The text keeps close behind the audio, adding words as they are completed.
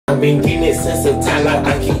I've been getting it since a Tyler.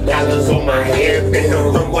 I keep dollars on my head. Been the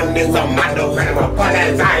room when it's a model. And I'm a part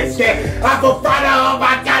of I ain't scared. I'm a proud of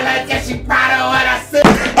my collar. Guess she proud of what I said.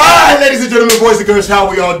 Alright, ladies and gentlemen, boys and girls,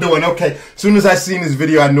 how we all doing? Okay, as soon as I seen this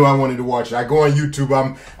video, I knew I wanted to watch it. I go on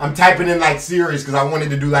YouTube. I'm typing in like series because I wanted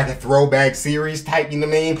to do like a throwback series type, you know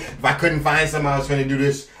what I mean? If I couldn't find something, I was going to do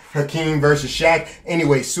this Hakeem versus Shaq.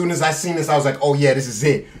 Anyway, as soon as I seen this, I was like, oh yeah, this is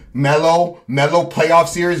it. Melo playoff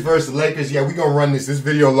series versus Lakers. Yeah, we gonna run this. This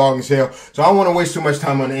video long as hell, so I don't want to waste too much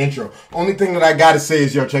time on the intro. Only thing that I gotta say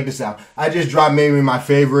is, yo, check this out. I just dropped maybe my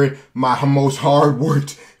favorite, my most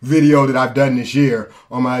hard-worked video that I've done this year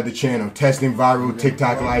on my other channel, testing viral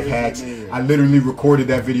TikTok life hacks. I literally recorded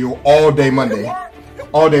that video all day Monday.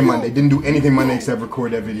 All day Monday. Didn't do anything Monday except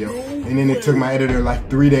record that video. And then it took my editor like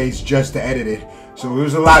 3 days just to edit it. So it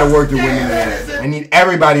was a lot of work that went into that. I need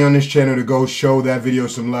everybody on this channel to go show that video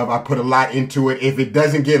some love. I put a lot into it. If it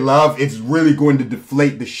doesn't get love, it's really going to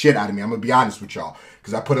deflate the shit out of me. I'm going to be honest with y'all.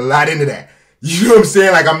 Because I put a lot into that. You know what I'm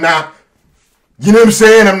saying? Like I'm not, you know what I'm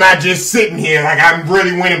saying? I'm not just sitting here. Like I'm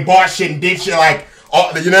really went and bought shit and did shit like,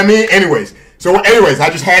 all, you know what I mean? Anyways, I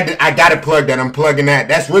just had to, I got to plug that. I'm plugging that.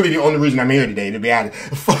 That's really the only reason I'm here today, to be honest.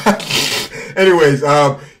 Anyways,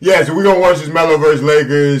 yeah, so we're gonna watch this Melo versus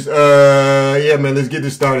Lakers. Yeah, man, let's get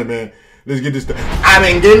this started, man. Let's get this started. I've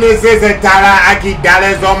been getting this since a Tyler. I keep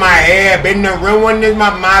dollars on my head. Been the real one is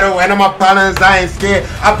my motto, and I'm a proud I ain't scared.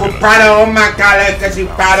 I put pride on my collar, cause you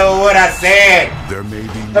proud of what I said. There may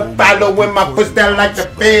be the follow with my footstep like the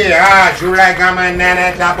fed. Shoot like I'm a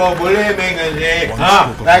nana, top of bullet, make a shit.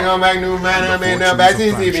 Like I'm back new man, I'm in the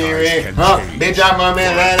backseat, see me red. Bitch, I'm a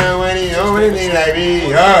man, later when he only need like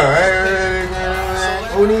me.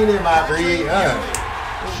 Who needed my breed?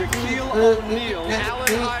 Shaquille O'Neal,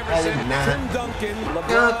 Allen Iverson, Tim Duncan,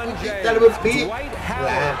 LeBron James, Dwight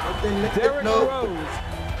Howard, Derrick Rose.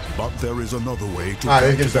 But there is another way to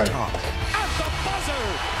get the started. top. At the buzzer,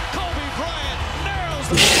 Kobe Bryant nails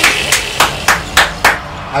the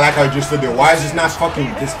I like how you just stood there. Why is this not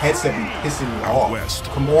fucking, this headset be pissing me off? West,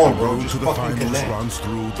 Come on, bro. the Just to the fucking finals connect. runs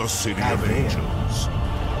through the city God of damn. angels.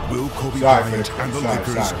 Will Kobe Sorry Bryant for the- and the sorry,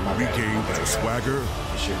 Lakers my bad. regain Okay. their swagger?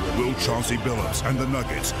 Will Chauncey Billups and the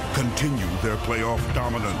Nuggets continue their playoff All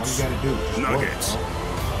dominance? you gotta do is just Nuggets.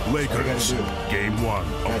 work, Lakers, do. Game 1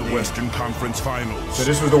 of Goddamn. the Western Conference Finals. So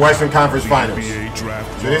this was the Western Conference The Finals. NBA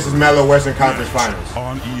Draft. So this is Melo Western Conference Finals.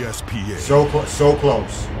 On ESPN. So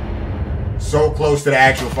close. So close to the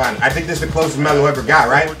actual final. I think this is the closest Melo ever got,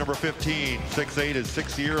 right? Number 15, 6'8", his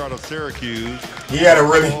 6th year out of Syracuse. He had a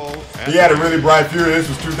really bright future. This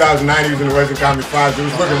was 2009. He was in the Western Conference Finals. It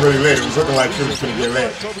was looking really lit. It was looking like shit was gonna get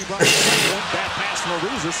lit. Kobe Bryant that pass from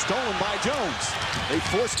Ariza stolen by Jones. They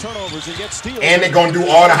force turnovers and get steals. And they're gonna do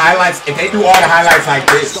all the highlights. If they do all the highlights like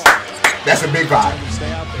this, that's a big vibe.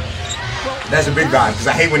 Stay out there. That's a big vibe, because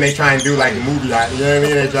I hate when they try and do like the movie, like, you know what I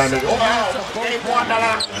mean? They try and do,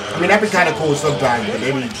 I mean, that'd be kind of cool sometimes, but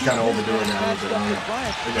they be kind of overdoing it a little bit.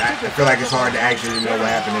 I feel like it's hard to actually know what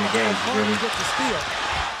happened in the game. You know what I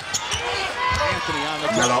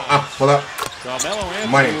mean? Melo, pull up. Carmelo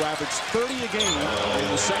Money. Anthony, who averaged 30 a game in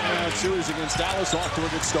the second-round series against Dallas, off to a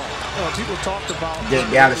good start. People talked about Get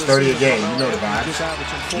Dallas 30 a game. You know the vibes.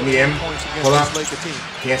 Give me him. Pull up.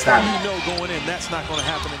 Can't stop me. Going in, that's not going to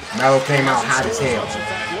happen. Melo came out hot as hell.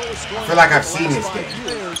 I feel like I've seen this game.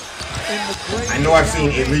 I know I've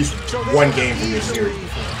seen at least one game from this series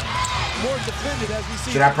before.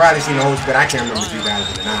 Should I probably seen the whole, but I can't remember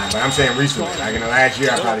 2009. But I'm saying recently, like in the last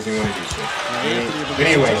year, I probably seen one of these shit. But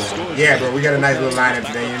anyway, yeah, bro, we got a nice little lineup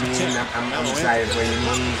today. You know what I mean? I'm excited for you.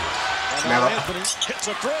 Melo.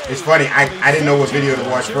 It's funny, I didn't know what video to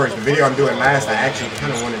watch first. The video I'm doing last, I actually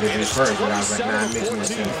kind of wanted to do first, but I was like, nah, it makes more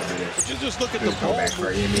sense to do this. Just look at the Go back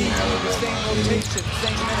for you, know what I mean?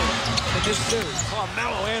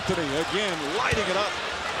 Carmelo Anthony again lighting it up.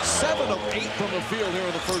 7 of 8 from the field here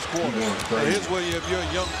in the first quarter. Here's where if you're a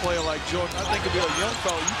young player like Jordan, I think if you're a young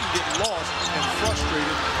fellow, you can get lost and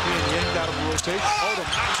frustrated being yanked out of a rotation. Oh, the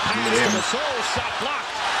nice pass to the soul, shot blocked.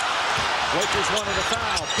 Lakers wanted a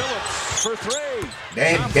foul. Phillips for 3.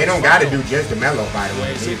 They don't got to do just the Melo, by the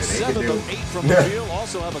way. Either. They could do. 7 of 8 from the field.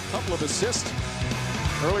 Also have a couple of assists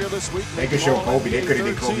earlier this week. They could show Kobe. They could have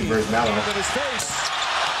did Kobe versus Melo.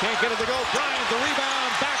 Can't get it to go. Bryant, the rebound,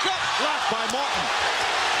 back up, blocked by Martin.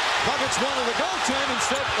 Nuggets wanted to goaltend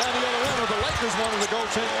instead on the other end, or the Lakers wanted to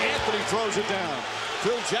goaltend. Anthony throws it down.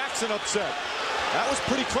 Phil Jackson upset. That was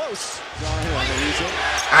pretty close.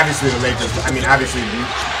 Obviously, the Lakers. I mean, obviously,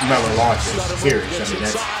 Melo lost this series. I mean,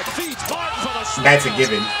 that's a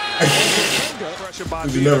given.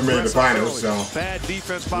 He never made the finals, so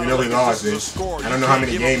we know he lost this. I don't know how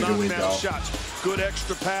many games he win though. Good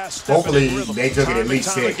extra pass. Hopefully they took it at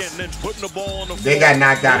least 6. They got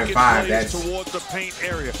knocked out in 5. That's towards the paint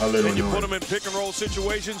area. A little When you put annoying. them in pick and roll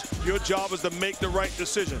situations, your job is to make the right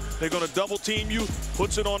decision. They're going to double team you,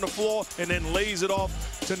 puts it on the floor, and then lays it off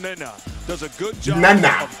to Nana. Does a good job.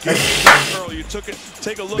 Nana. Early. You took it.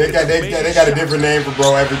 Take a look. They got a different name for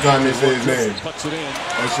bro every time they say his name. Puts it in.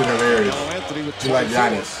 That shit hilarious. Anthony with He like 24.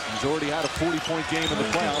 Giannis. He's already had a 40-point game in the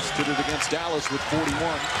playoffs. Did it against Dallas with 41.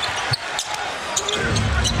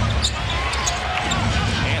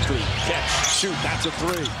 Anthony, catch, shoot, that's a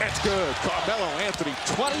 3. That's good. Carmelo Anthony,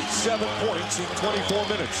 27 points in 24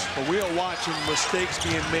 minutes. But we are watching mistakes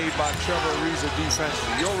being made by Trevor Ariza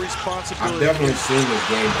defensively. Your responsibility. I've definitely seen this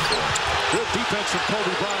game before. Good defense from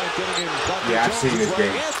Kobe Bryant getting in. Yeah, I've seen this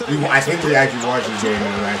game. I think we actually watched this game in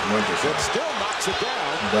the last month or so. Still knocks it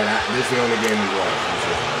down. But this is the only game we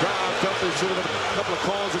watched. Brown felt there should have been a couple of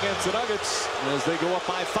calls against the Nuggets as they go up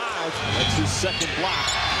by 5. That's his second block.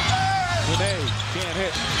 Renee can't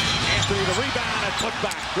hit. Anthony the rebound and put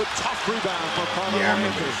back. Good tough rebound for Carmelo. Yeah, I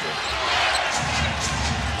remember Anthony. this shit.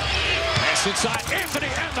 Pass inside. Anthony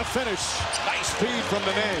and the finish. Nice feed from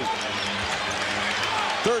Renee.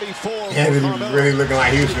 34. Anthony was really looking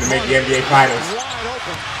like he was going to make the NBA Finals. Wide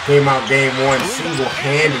open. Came out game 1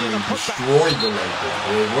 single-handedly destroyed the Lakers.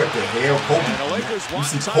 Boy, what the hell? Kobe, you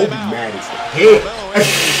see Kobe mad as hell.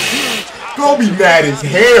 Kobe mad as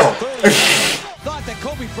hell. Thought that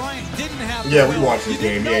Kobe Bryant didn't have. Yeah, we watched this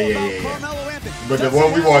game. Yeah. But the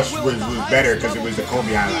one we watched was better because it was the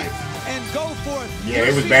Kobe highlights. And go for it. Yeah,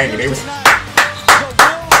 it was banging. It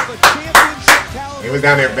was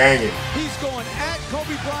down there banging. He's going at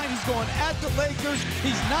Kobe Bryant. He's going at the Lakers.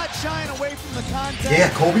 He's not shying away from the contact. Yeah,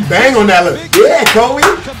 Kobe, bang on that. Yeah, Kobe,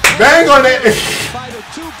 bang on that. By the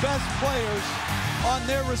 2 best players on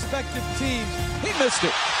their respective teams. He missed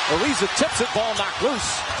it. Ariza tips it. Ball knocked loose.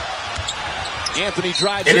 Anthony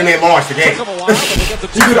drives And then they lost the game. Took him a while, but they get the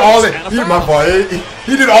He did all that.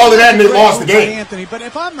 He did all of that and they lost the game. Anthony, but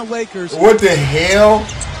if I'm the Lakers, what the hell?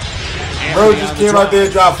 Bro just came out there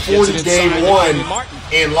and dropped 40 game 1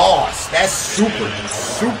 and lost. That's super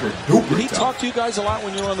duper Did he tough. talk to you guys a lot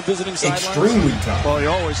when you were on the visiting sidelines? Extremely tough. Well, he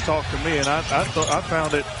always talked to me, and I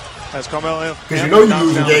found it as Carmelo. Because you know you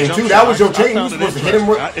losing game 2. That was your team. You were supposed to hit him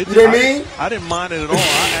with, you know what I mean? I didn't mind it at all.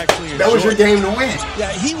 I actually That was your game to win.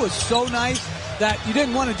 yeah, he was so nice that you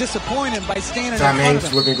didn't want to disappoint him by standing Tom in front Hanks of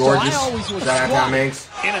him. looking gorgeous. So I always was Shout out Tom Hanks.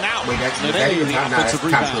 In and out. Wait, that's Renee, the that's offensive Tom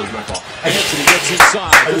rebound. Cruise, my fault. Anthony gets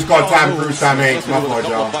inside. I just called Tom Cruise Tom Hanks, my fault,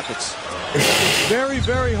 y'all. very,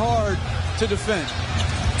 very hard to defend.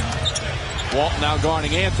 Walt now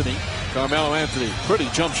guarding Anthony. Carmelo Anthony, pretty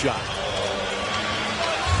jump shot.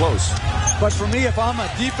 Close. But for me, if I'm a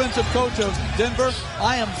defensive coach of Denver,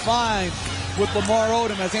 I am fine with Lamar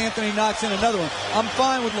Odom as Anthony knocks in another one. I'm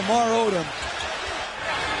fine with Lamar Odom.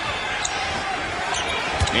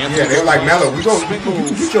 Yeah, they were like, Melo, you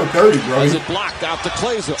can get your 30, bro. Has it blocked out to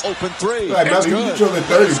Glazer. Open 3. Like, Melo, you can get your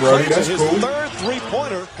 30, bro. That's his cool. third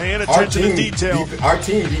three-pointer. paying attention to detail. Our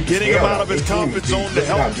team Getting him out of his comfort zone. The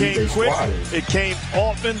help came quick. It came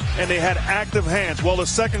often, and they had active hands. Well, the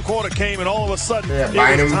second quarter came, and all of a sudden, it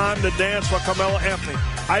was time to dance for Carmelo Anthony.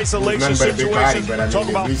 Isolation situation. Talk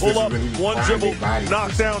about pull up, one dribble,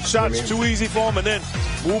 knock down shots, too easy for him, and then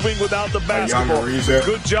moving without the basketball.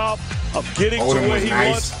 Good job of getting to where he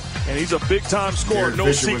wants, and he's a big-time scorer.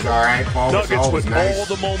 No secret. Nuggets with all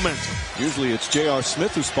the momentum. Usually it's J.R.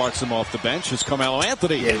 Smith who sparks him off the bench. It's Carmelo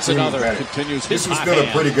Anthony. Yeah, it's another. Continues his This was hot still a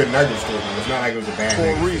hand. pretty good Nuggets team. It's not like it was a bad For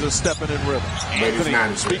Ariza stepping in rhythm.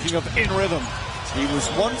 Anthony, speaking of in rhythm, he was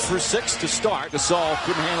 1 for 6 to start. Gasol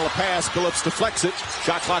couldn't handle a pass. Phillips deflects it.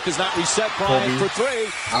 Shot clock is not reset. Bryant for 3.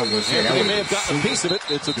 I was going to say Anthony that may have gotten a piece of it.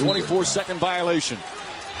 It's a 24-second violation.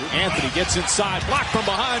 Anthony gets inside, blocked from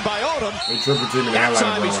behind by Odom. That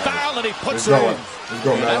time he's fouled and he puts it in. Let's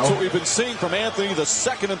go, and that's what we've been seeing from Anthony, the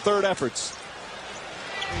second and third efforts.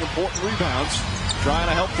 Important rebounds, trying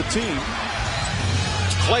to help the team.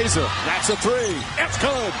 Glazer, that's a 3. It's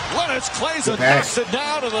good. Lennox Glazer knocks it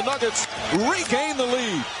down, and the Nuggets regain the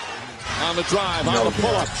lead. On the drive, on the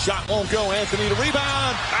pull-up, shot won't go. Anthony to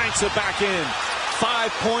rebound, banks it back in.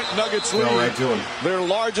 5-point Nuggets lead. Right to him. Their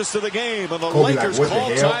largest of the game, and the Kobe Lakers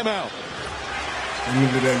call timeout.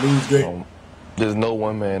 Into that lose game. There's no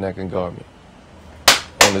one man that can guard me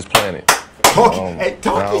on this planet. Hey,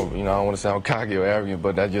 talk. You know, I don't want to sound cocky or arrogant,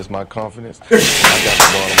 but that's just my confidence. I got the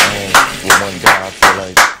ball in my hand with one guy. I feel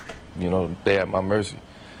like, you know, they at my mercy.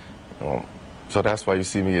 So that's why you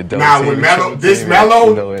see me a double now team. with Melo, this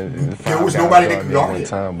Melo, there was nobody that could guard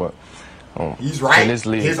him. But he's right. In this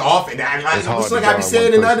league, his offense. Looks like I be guard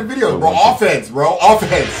saying in other videos, bro. So Offense, bro.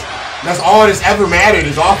 Offense. That's all that's ever mattered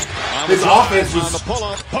is offense. His offense was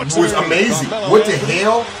amazing. What the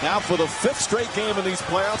hell? Now for the 5th straight game in these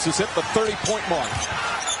playoffs, he's hit the 30-point mark.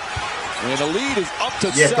 And the lead is up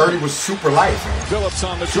to 7. 30 was super light. Phillips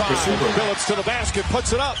on the drive. Phillips to the basket,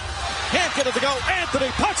 puts it up. Can't get it to go.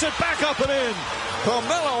 Anthony puts it back up and in.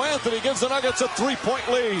 Carmelo Anthony gives the Nuggets a 3-point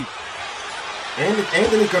lead. And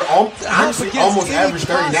Anthony could honestly almost average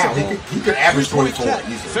 30 now. He could average 24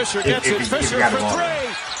 easily. Fisher gets it. Fisher for 3.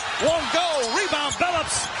 Won't go. Rebound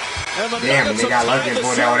Phillips. And the Nuggets they got lucky the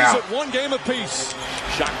going that one out. at 1 game apiece.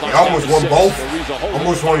 They almost won both.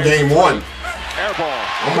 Almost won game 1. Air ball.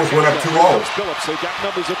 Almost went up 2-0. Phillips, they got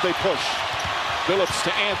numbers if they push. Phillips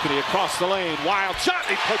to Anthony across the lane. Wild shot.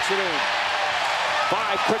 He puts it in.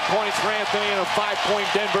 5 quick points for Anthony and a 5-point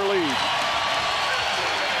Denver lead.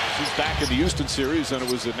 He's back in the Houston series, and it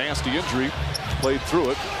was a nasty injury. Played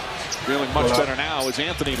through it. Feeling much better now as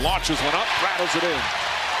Anthony launches one up, rattles it in.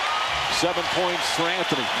 7 points for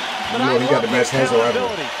Anthony. He got the best Hazel ever.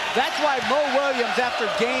 That's why Mo Williams, after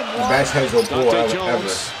game 1, the best Hazel ball ever.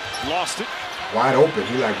 Lost it. Wide open.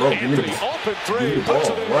 He's like, bro, give me the ball.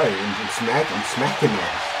 Right, and smacking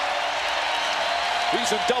that. He's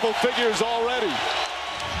in double figures already.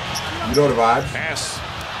 You know the vibes. Pass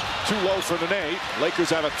too low for Nene. Lakers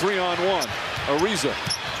have a 3-on-1. Ariza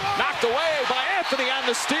knocked away by Anthony on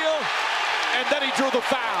the steal, and then he drew the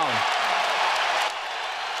foul.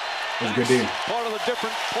 That's a good deal. Part of a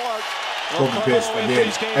different part. Kobe pissed again.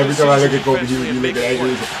 Every time I look at Kobe, you look at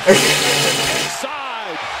angry.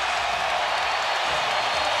 Inside.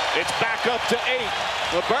 It's back up to 8.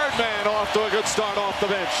 The Birdman off to a good start off the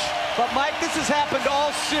bench. But Mike, this has happened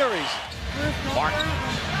all series. Martin.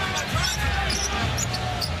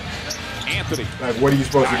 Anthony. Like, what are you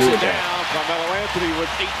supposed to do with that? Carmelo Anthony with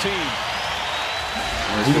 18.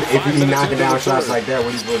 If he's knocking down shots like that,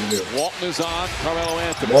 what are you supposed to do? Walton is on. Carmelo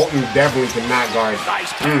Anthony. Walton definitely cannot guard.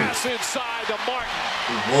 Nice pass inside to Martin.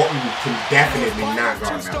 Walton can definitely not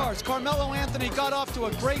guard. Carmelo Anthony got off to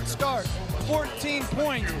a great start. 14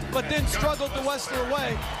 points, but then struggled the rest of the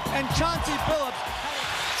way. And Chauncey Billups.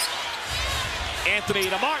 Anthony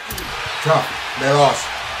to Martin. Tough. They lost.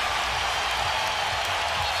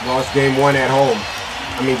 Lost game 1 at home.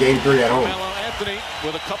 I mean, game 3 at home. Carmelo Anthony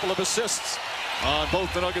with a couple of assists on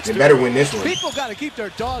both the Nuggets. They better win this one. People got to keep their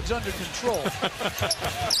dogs under control.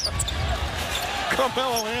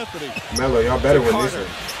 Carmelo Anthony. Melo, y'all better win this one.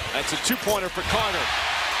 That's a 2-pointer for Carter.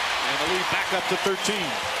 And the lead back up to 13.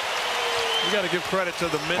 You got to give credit to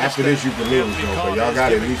the minutes. After this, you can lose, though, but y'all got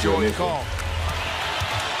to at least win this one.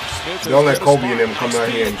 Don't let Kobe and them come out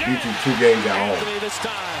here and beat you 2 games at home. This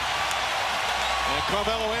time. And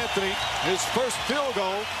Carmelo Anthony, his first field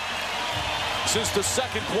goal since the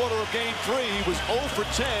 2nd quarter of game 3. He was 0 for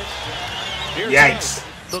 10. Here's Yikes.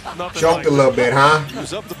 Choked a little bit, huh?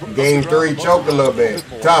 Game 3, choked a little bit.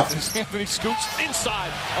 Tough. Anthony scoots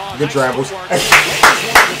inside. Good travels.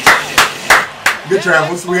 Good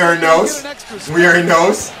travels. We already knows. We already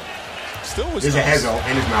knows. There's a Hazel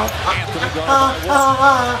in his mouth.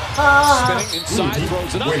 Spinning inside,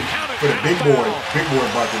 throws it up. Wait, for the big boy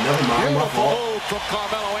bucket. Never mind, my fault. From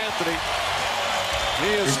Carmelo Anthony.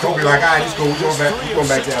 It's Kobe like, all right, let's go. We're going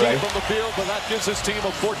back to LA. From the field, but that gives his team a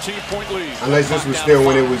 14-point lead. Unless this was still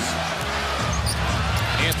when it was.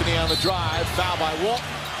 Anthony on the drive, foul by Walton.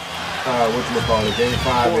 Whatchamacallit, game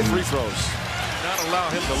 5 4 and free throws. Not allow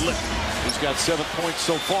him to lift. He's got 7 points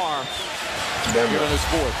so far. Here in his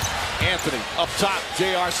 4th. Anthony up top.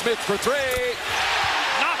 J.R. Smith for 3.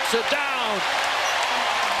 Knocks it down.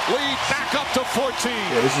 Lead back up to 14.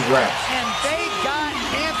 Yeah, this is raps. And they got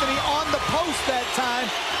Anthony on the post that time,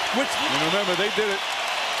 which. And remember, they did it.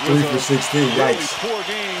 3 for 16. Yikes. Poor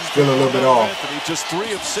game. Still a little bit off. Anthony, just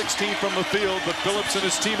 3 of 16 from the field, but Phillips and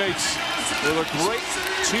his teammates with a great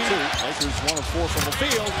team. Lakers 1 of 4 from the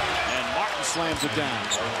field, and Martin slams it down.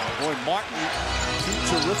 Boy, Martin,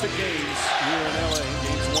 2 terrific games here in LA,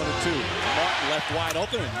 games 1 and 2. Martin left wide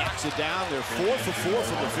open and knocks it down. They're 4 for 4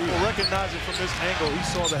 from the field. Well, recognizing from this angle, he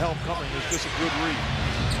saw the help coming. It's just a good read.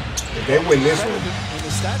 If they win this one,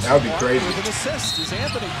 that would be crazy. With an assist as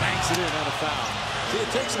Anthony banks it in on a foul.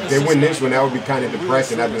 If they win this one, that would be kind of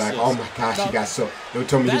depressing. I'd be like, oh my gosh, he got so. They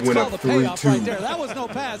told me he went up 3-2 That was no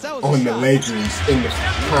pass. That was on the Lakers in the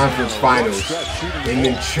conference finals and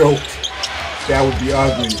then choked. That would be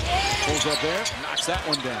ugly. Pulls up there, knocks that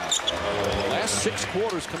one down. The last 6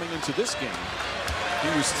 quarters coming into this game, he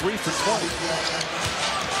was 3 for 20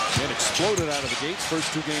 and exploded out of the gates.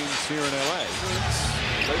 First 2 games here in LA.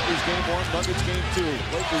 Lakers game 1, Nuggets game 2.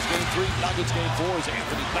 Lakers game 3, Nuggets game 4 as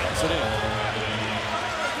Anthony banks it in.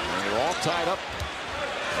 They're all tied up.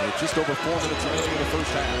 Just over 4 minutes remaining in the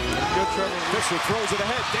first half. Good Trevor. Fisher throws it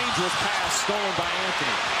ahead. Dangerous pass stolen by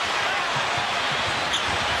Anthony.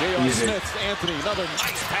 J.R. Smith, Anthony, another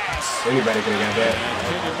nice pass. Anybody could have got that. And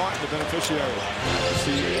Kenyon Martin, the beneficiary.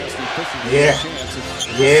 Yeah.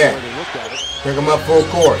 Yeah. Pick him up full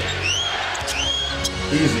court.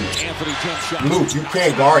 Easy. Anthony jump shot. Luke, you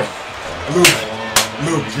can't guard him.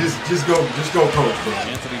 Luke, just go coach, bro.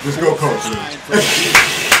 Just go coach, Luke.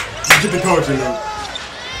 Just get the coaching, Luke.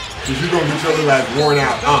 Cause you're gonna get your little ass worn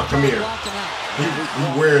out. Come here. He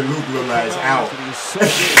wearing Luke little ass out.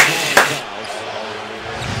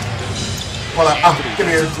 Hold up. Come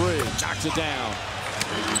here. Knocks it down.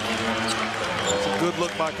 It's a good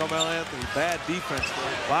look by Carmelo Anthony. Bad defense,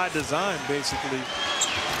 though. By design, basically.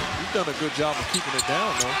 You've done a good job of keeping it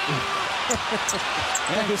down, though.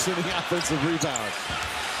 Anderson, the offensive rebound.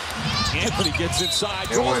 Anthony gets inside,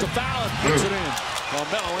 draws the foul, and puts it in.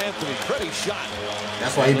 Carmelo Anthony, pretty shot.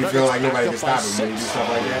 That's why he be feeling like nobody can stop him when he do stuff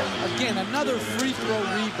like that. Again, another free throw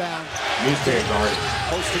rebound. He's can't guard it.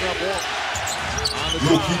 Posting up Walton.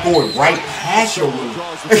 Luke, keep going right past your Luke.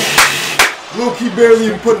 Luke, he barely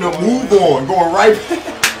even putting a move on, going right past.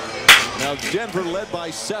 Now Denver led by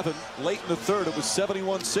 7. Late in the third, it was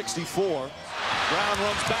 71-64. Brown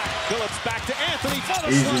runs back. Phillips back to Anthony.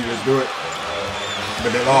 Easy, let's do it.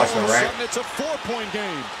 But they lost though, right? It's a 4-point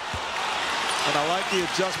game. And I like the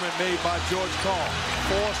adjustment made by George Karl.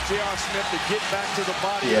 Forced J.R. Smith to get back to the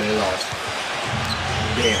body. Yeah, they lost.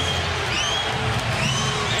 Damn.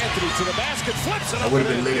 Anthony to the basket, flips it. I would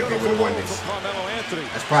have been lit if they would have won this.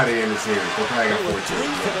 That's probably the end of the series. They probably got 14.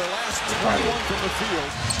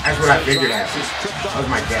 That's what I figured happened. That was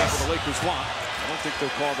my guess. The Lakers want. I don't think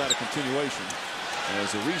they'll call that a continuation.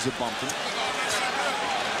 As Ariza bumped him.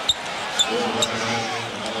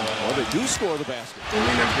 Well, they do score the basket. I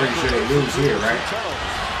mean, I'm pretty sure they lose here, right?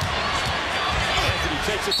 Anthony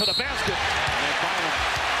takes it to the basket. And Bynum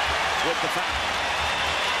with the foul.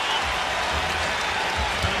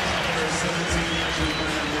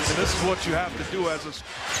 And this is what you have to do as a...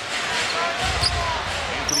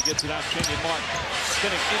 Anthony gets it out. Kenyon Martin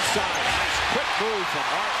spinning inside. Nice quick move from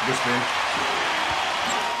Martin. Good spin.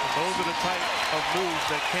 Those are the type of moves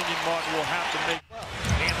that Kenyon Martin will have to make.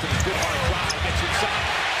 Anthony, good hard drive, gets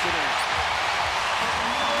inside.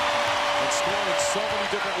 And scoring so many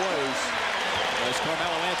different ways. As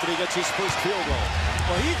Carmelo Anthony gets his first field goal.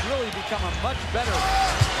 Well, he's really become a much better.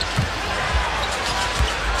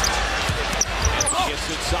 Anthony gets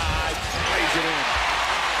inside, lays it in.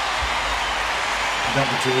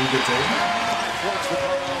 Double team, good team. 5 points for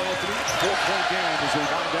Carmelo Anthony. 4-point game as they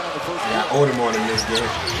wind down the first. Yeah, I owed him on in this game.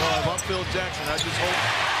 Well, if I'm Phil Jackson, I just hope.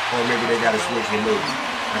 Or maybe they got to switch the move.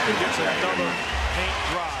 I think that's right. Another paint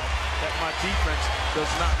drive that my defense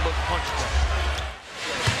does not look punched at.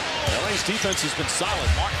 LA's defense has been solid.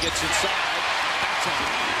 Martin gets inside.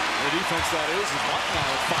 The defense, that is Martin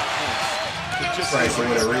now at 5 points. Right, so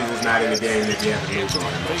when the reason's not in the game, if you have to move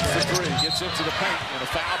on. Fakes the three, gets into the paint, and a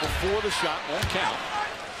foul before the shot won't count.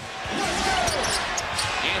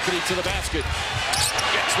 Anthony to the basket.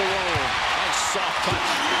 Gets the roll. Nice soft touch.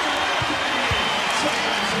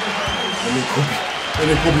 And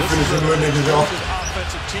then Kobe finished with little niggas off.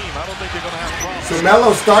 Offensive team. I don't think they're going to have problems. So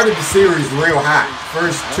Melo started the series real hot.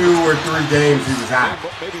 First 2 or 3 games he was hot.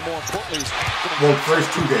 Maybe more importantly, Well, first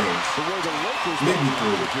 2 games. Maybe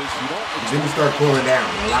 3. Then we start cooling down.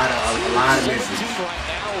 A lot of misses.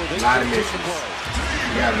 A lot of misses.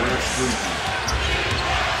 Yeah, real streaky.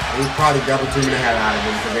 It was probably double teaming the hell out of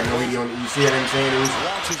him because they know he on. You see what I'm saying?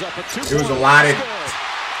 It was a lot of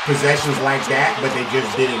possessions like that, but they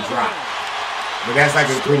just didn't drop. But that's like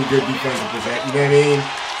a pretty good defensive possession. You know what I mean?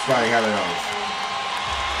 It's probably hell of those.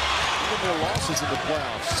 Even their losses in the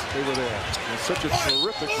playoffs, they were there. It's such a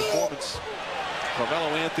terrific performance.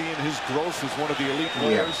 Carmelo Anthony and his growth is one of the elite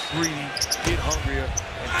players. Yeah. Greedy, get hungrier,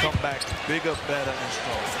 and come back bigger, better, and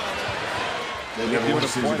stronger. They never won a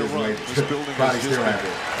season this late. Probably still have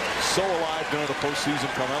it. So alive during the postseason.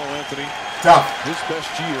 Carmelo Anthony. Tough. His best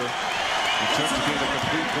year in terms of being a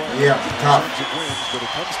complete player. Yeah, tough. In terms of wins, but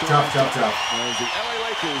it comes to Tough. As the LA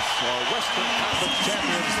Lakers are Western Conference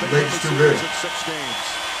champions. They Lakers too good. 6 games.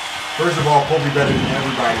 First of all, Kobe better than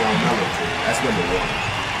everybody on Melo team. That's number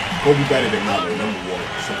 1. Kobe better than Melo, number 1.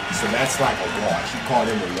 So that's like a wash. You call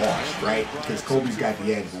him a wash, right? Because Kobe's got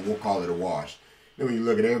the edge, but we'll call it a wash. Then when you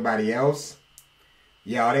look at everybody else,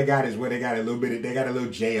 yeah, all they got is what they got a little bit. They got a little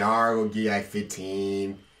JR will give you like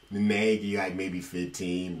 15. The May give you like maybe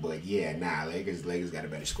 15. But yeah, nah, Lakers got a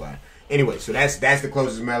better squad. Anyway, so that's the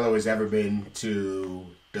closest Melo has ever been to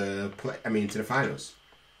the to the finals.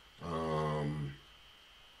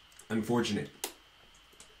 Unfortunate.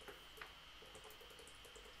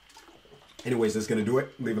 Anyways, that's gonna do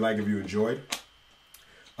it. Leave a like if you enjoyed.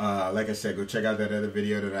 Like I said, go check out that other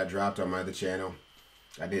video that I dropped on my other channel.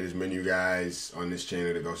 I did as many of you guys on this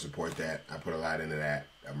channel to go support that. I put a lot into that.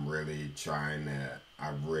 I'm really trying to.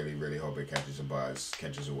 I really hope it catches a buzz,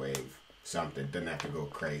 catches a wave. Something. Doesn't have to go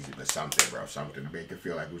crazy, but something, bro. Something to make it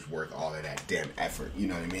feel like it was worth all of that damn effort. You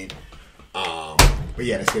know what I mean? But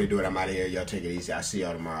yeah, that's gonna do it. I'm out of here. Y'all take it easy. I'll see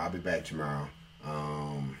y'all tomorrow. I'll be back tomorrow.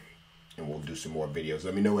 And we'll do some more videos.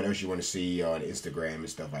 Let me know what else you want to see on Instagram and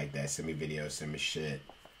stuff like that. Send me videos, send me shit.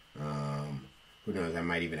 Who knows? I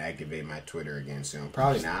might even activate my Twitter again soon.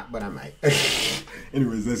 Probably not, but I might.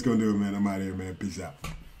 Anyways, that's gonna do it, man. I'm out of here, man. Peace out.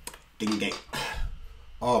 Ding ding.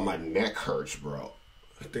 Oh, my neck hurts, bro.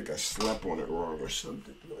 I think I slept on it wrong or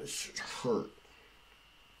something. It shit hurt.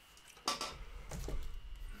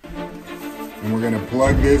 And we're gonna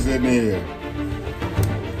plug this in here.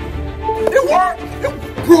 It worked!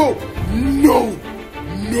 Bro, no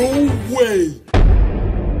way!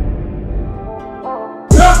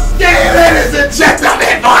 Okay, ladies and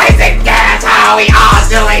gentlemen, boys and girls, how are we all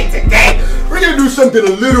doing today? We're gonna do something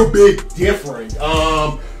a little bit different.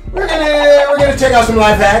 We're gonna check out some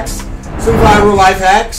life hacks. Some viral life hacks.